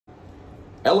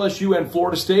LSU and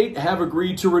Florida State have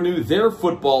agreed to renew their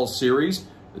football series.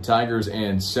 The Tigers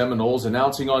and Seminoles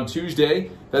announcing on Tuesday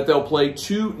that they'll play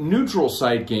 2 neutral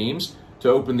site games to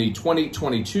open the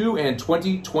 2022 and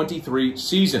 2023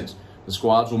 seasons. The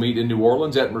squads will meet in New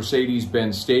Orleans at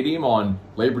Mercedes-Benz Stadium on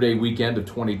Labor Day weekend of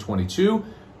 2022,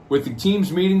 with the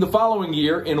teams meeting the following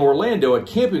year in Orlando at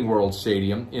Camping World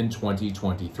Stadium in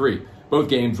 2023. Both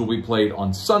games will be played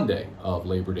on Sunday of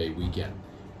Labor Day weekend.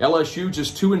 LSU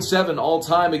just 2-7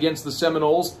 all-time against the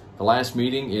Seminoles, the last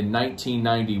meeting in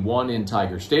 1991 in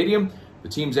Tiger Stadium. The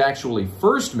teams actually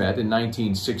first met in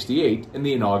 1968 in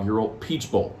the inaugural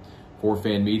Peach Bowl. For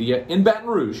Fan Media in Baton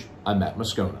Rouge, I'm Matt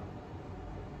Moscona.